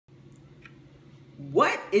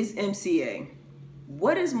What is MCA?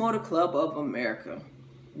 What is Motor Club of America?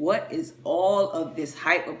 What is all of this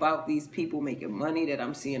hype about these people making money that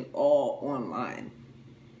I'm seeing all online?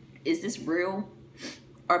 Is this real?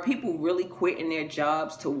 Are people really quitting their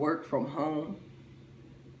jobs to work from home?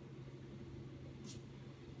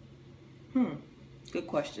 Good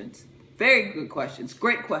questions. Very good questions.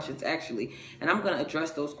 Great questions, actually. And I'm going to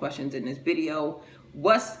address those questions in this video.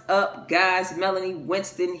 What's up, guys? Melanie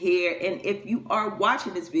Winston here. And if you are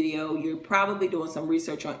watching this video, you're probably doing some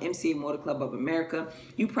research on MCA Motor Club of America.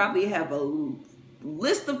 You probably have a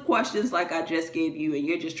list of questions like I just gave you, and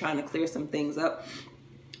you're just trying to clear some things up.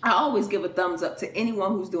 I always give a thumbs up to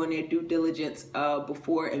anyone who's doing their due diligence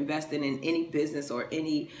before investing in any business or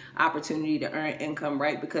any opportunity to earn income,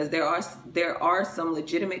 right? Because there are some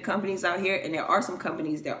legitimate companies out here, and there are some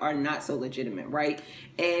companies that are not so legitimate, right?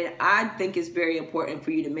 And I think it's very important for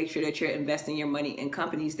you to make sure that you're investing your money in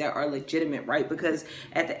companies that are legitimate, right? Because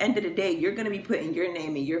at the end of the day, you're going to be putting your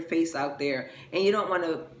name and your face out there, and you don't want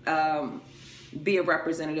to be a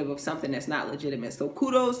representative of something that's not legitimate. So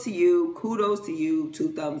kudos to you,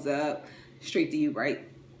 2 thumbs up, straight to you, right?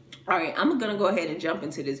 All right, I'm gonna go ahead and jump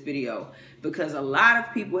into this video because a lot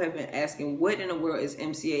of people have been asking, what in the world is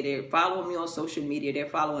MCA? They're following me on social media, they're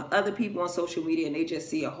following other people on social media, and they just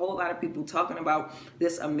see a whole lot of people talking about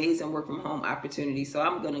this amazing work from home opportunity. So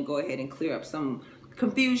I'm gonna go ahead and clear up some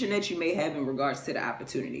confusion that you may have in regards to the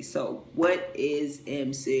opportunity. So what is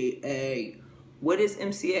MCA? What is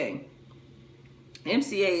MCA?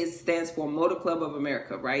 MCA stands for Motor Club of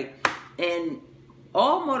America, right? And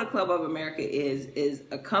all Motor Club of America is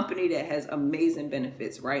a company that has amazing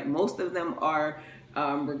benefits, right? Most of them are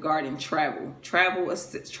regarding travel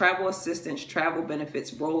assistance, travel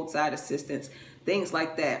benefits, roadside assistance, things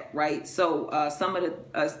like that, right? So some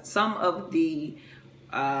of the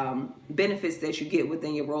benefits that you get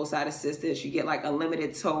within your roadside assistance, you get like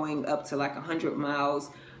unlimited towing up to like 100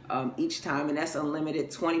 miles each time, and that's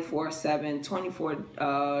unlimited 24/7,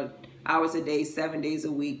 24 hours a day, 7 days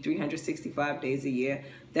a week, 365 days a year.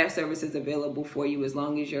 That service is available for you as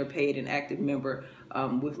long as you're a paid and active member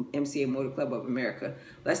with MCA Motor Club of America.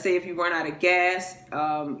 Let's say if you run out of gas,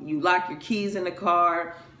 you lock your keys in the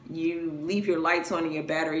car, you leave your lights on and your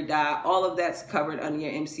battery die, all of that's covered under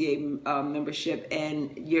your MCA membership.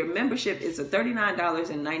 And your membership is a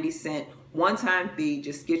 $39.90 one-time fee.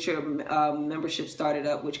 Just get your membership started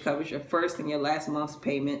up, which covers your first and your last month's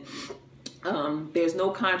payment. There's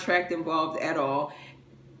no contract involved at all.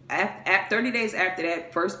 At 30 days after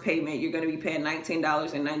that first payment, you're going to be paying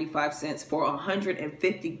 $19.95 for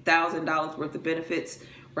 $150,000 worth of benefits,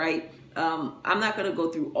 right? I'm not going to go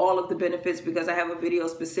through all of the benefits because I have a video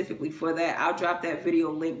specifically for that. I'll drop that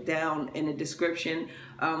video link down in the description.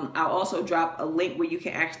 I'll also drop a link where you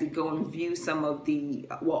can actually go and view some of the,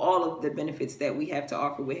 well, all of the benefits that we have to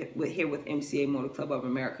offer here with MCA Motor Club of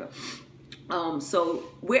America. So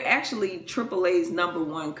we're actually AAA's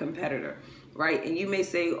 #1 competitor, right? And you may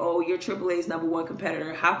say, oh, you're AAA's #1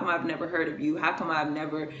 competitor. How come I've never heard of you? How come I've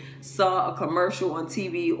never saw a commercial on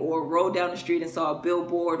TV or rode down the street and saw a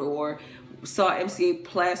billboard or saw MCA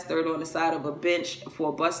plastered on the side of a bench for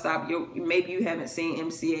a bus stop? Maybe you haven't seen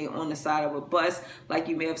MCA on the side of a bus like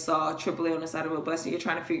you may have saw AAA on the side of a bus, and you're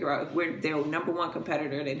trying to figure out if we're their #1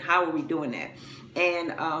 competitor, then how are we doing that?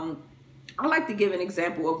 And I like to give an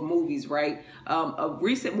example of movies, right? A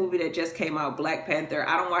recent movie that just came out, Black Panther.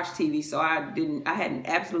 I don't watch TV, so I had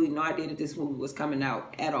absolutely no idea that this movie was coming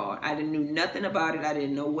out at all. I didn't know nothing about it. I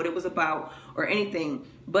didn't know what it was about or anything.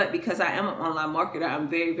 But because I am an online marketer, I'm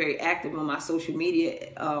very, very active on my social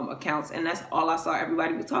media accounts, and that's all I saw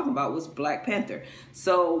everybody was talking about was Black Panther.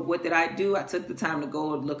 So what did I do? I took the time to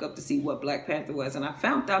go and look up to see what Black Panther was, and I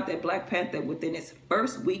found out that Black Panther, within its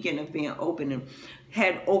first weekend of being open,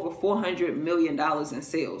 had over $400 million in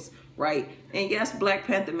sales, right? And yes, Black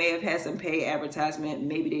Panther may have had some paid advertisement.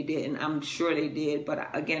 Maybe they didn't. I'm sure they did. But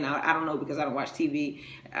again, I don't know because I don't watch TV.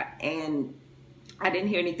 And I didn't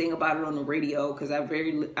hear anything about it on the radio because I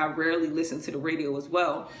rarely listen to the radio as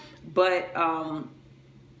well. But I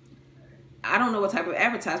don't know what type of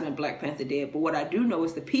advertisement Black Panther did. But what I do know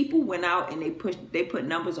is the people went out and they put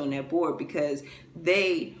numbers on their board because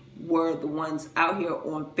they were the ones out here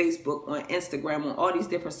on Facebook, on Instagram, on all these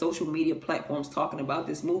different social media platforms talking about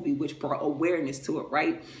this movie, which brought awareness to it,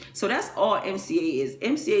 right? So that's all MCA is.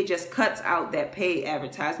 MCA just cuts out that paid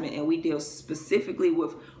advertisement, and we deal specifically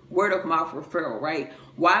with word of mouth referral, right?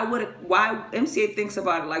 Why MCA thinks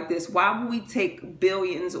about it like this? Why would we take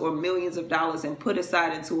billions or millions of dollars and put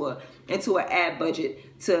aside into into an ad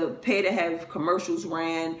budget to pay to have commercials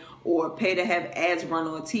ran, or pay to have ads run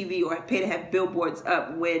on TV, or pay to have billboards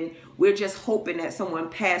up, when we're just hoping that someone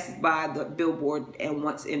passes by the billboard and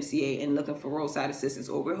wants MCA and looking for roadside assistance,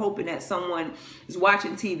 or we're hoping that someone is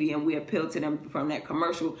watching TV and we appeal to them from that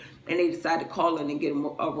commercial and they decide to call in and get a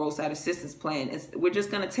roadside assistance plan. We're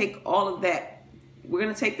just going to take all of that. We're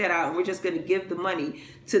going to take that out, and we're just going to give the money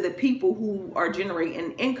to the people who are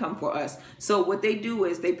generating income for us. So what they do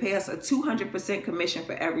is they pay us a 200% commission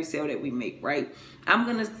for every sale that we make, right?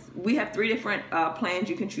 We have 3 different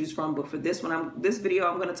plans you can choose from, but for this video,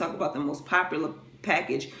 I'm going to talk about the most popular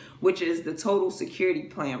package, which is the total security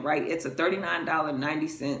plan, right? It's a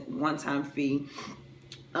 $39.90 one-time fee,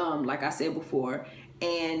 like I said before,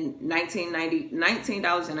 and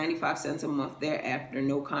 $19.95 a month thereafter,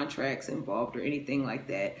 no contracts involved or anything like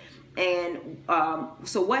that. And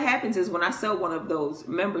so what happens is, when I sell one of those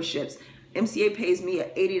memberships, MCA pays me an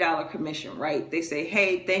 $80 commission, right? They say,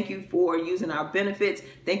 hey, thank you for using our benefits.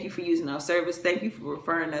 Thank you for using our service. Thank you for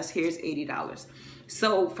referring us. Here's $80.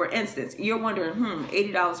 So for instance, you're wondering,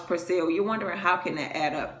 $80 per sale. You're wondering, how can that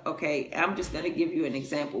add up? Okay, I'm just going to give you an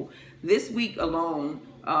example. This week alone,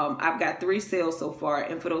 I've got 3 sales so far,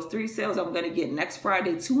 and for those 3 sales, I'm going to get next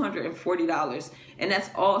Friday $240, and that's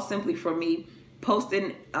all simply for me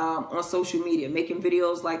posting on social media, making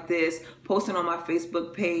videos like this, posting on my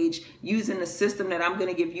Facebook page, using the system that I'm going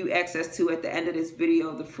to give you access to at the end of this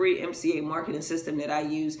video, the free MCA marketing system that I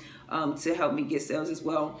use to help me get sales as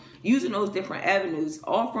well. Using those different avenues,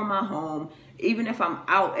 all from my home, even if I'm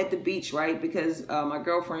out at the beach, right? Because my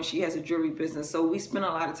girlfriend, she has a jewelry business, so we spend a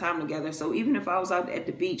lot of time together. So even if I was out at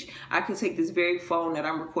the beach, I could take this very phone that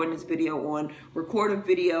I'm recording this video on, record a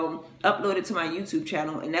video, upload it to my YouTube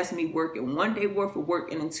channel, and that's me working 1 day worth of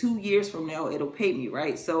work, and in 2 years from now, it'll pay me,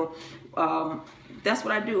 right? So that's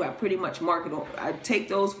what I do. I pretty much market on. I take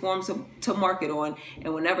those forms to market on,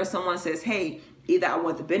 and whenever someone says, hey, either I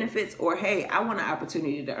want the benefits, or hey, I want an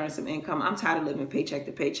opportunity to earn some income. I'm tired of living paycheck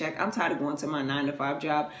to paycheck. I'm tired of going to my 9-to-5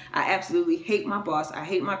 job. I absolutely hate my boss. I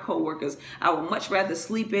hate my coworkers. I would much rather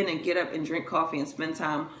sleep in and get up and drink coffee and spend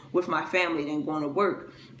time with my family than going to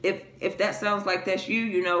work. If that sounds like that's you,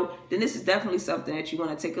 then this is definitely something that you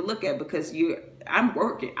want to take a look at, because I'm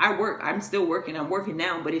working. I'm still working. I'm working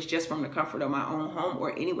now, but it's just from the comfort of my own home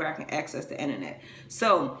or anywhere I can access the internet.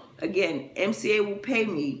 So again, MCA will pay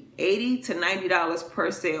me $80 to $90 per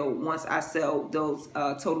sale once I sell those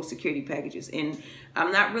total security packages. And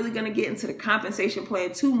I'm not really going to get into the compensation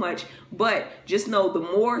plan too much, but just know the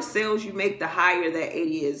more sales you make, the higher that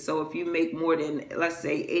 80 is. So if you make more than, let's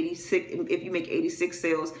say 86, if you make 6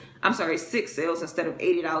 sales instead of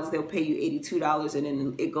 $80, they'll pay you $82, and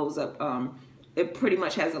then it goes up. It pretty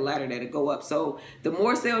much has a ladder that'll go up. So the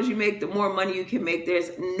more sales you make, the more money you can make.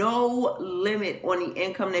 There's no limit on the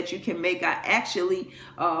income that you can make. I actually,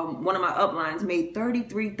 one of my uplines made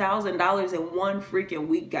 $33,000 in 1 freaking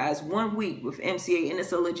week, guys. 1 week with MCA, and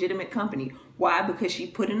it's a legitimate company. Why? Because she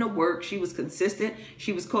put in the work. She was consistent.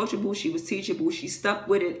 She was coachable. She was teachable. She stuck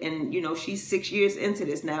with it. And, she's 6 years into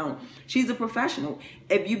this now. She's a professional.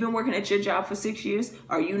 If you've been working at your job for 6 years,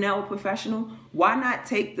 are you now a professional? Why not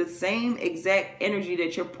take the same exact energy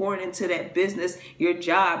that you're pouring into that business, your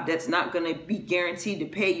job that's not going to be guaranteed to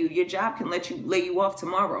pay you? Your job can lay you off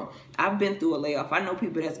tomorrow. I've been through a layoff. I know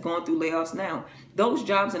people that's going through layoffs now. Those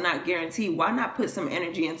jobs are not guaranteed. Why not put some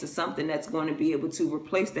energy into something that's going to be able to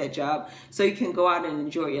replace that job, so you can go out and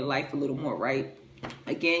enjoy your life a little more, right?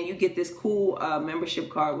 Again, you get this cool membership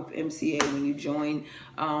card with MCA when you join.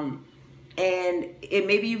 And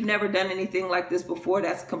maybe you've never done anything like this before.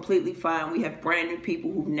 That's completely fine. We have brand new people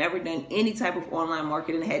who've never done any type of online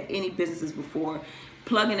marketing, had any businesses before.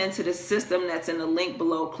 Plugging into the system that's in the link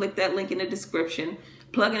below. Click that link in the description.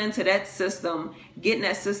 Plugging into that system, getting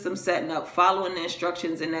that system setting up, following the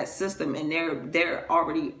instructions in that system, and they're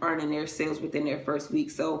already earning their sales within their first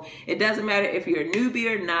week. So it doesn't matter if you're a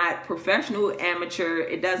newbie or not, professional, amateur,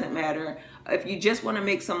 it doesn't matter. If you just want to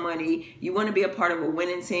make some money, you want to be a part of a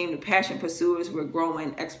winning team, the Passion Pursuers, we're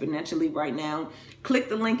growing exponentially right now. Click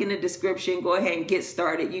the link in the description. Go ahead and get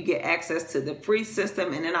started. You get access to the free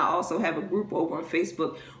system. And then I also have a group over on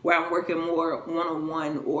Facebook where I'm working more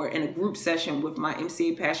one-on-one or in a group session with my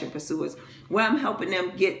MCA Passion Pursuers, where I'm helping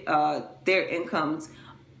them get their incomes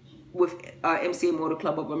with MCA Motor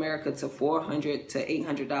Club of America to $400 to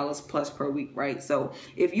 $800 plus per week, right? So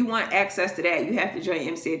if you want access to that, you have to join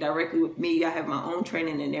MCA directly with me. I have my own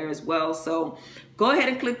training in there as well. So go ahead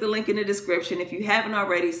and click the link in the description. If you haven't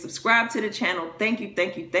already, subscribe to the channel. Thank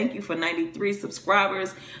you for 93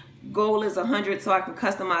 subscribers. Goal is 100 so I can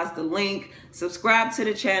customize the link. Subscribe to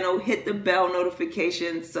the channel, hit the bell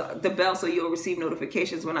notifications, the bell so you'll receive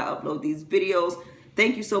notifications when I upload these videos.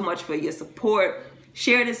 Thank you so much for your support.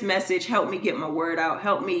 Share this message, help me get my word out,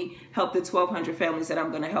 help me help the 1,200 families that I'm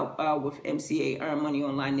going to help with MCA Earn Money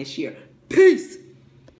Online this year. Peace.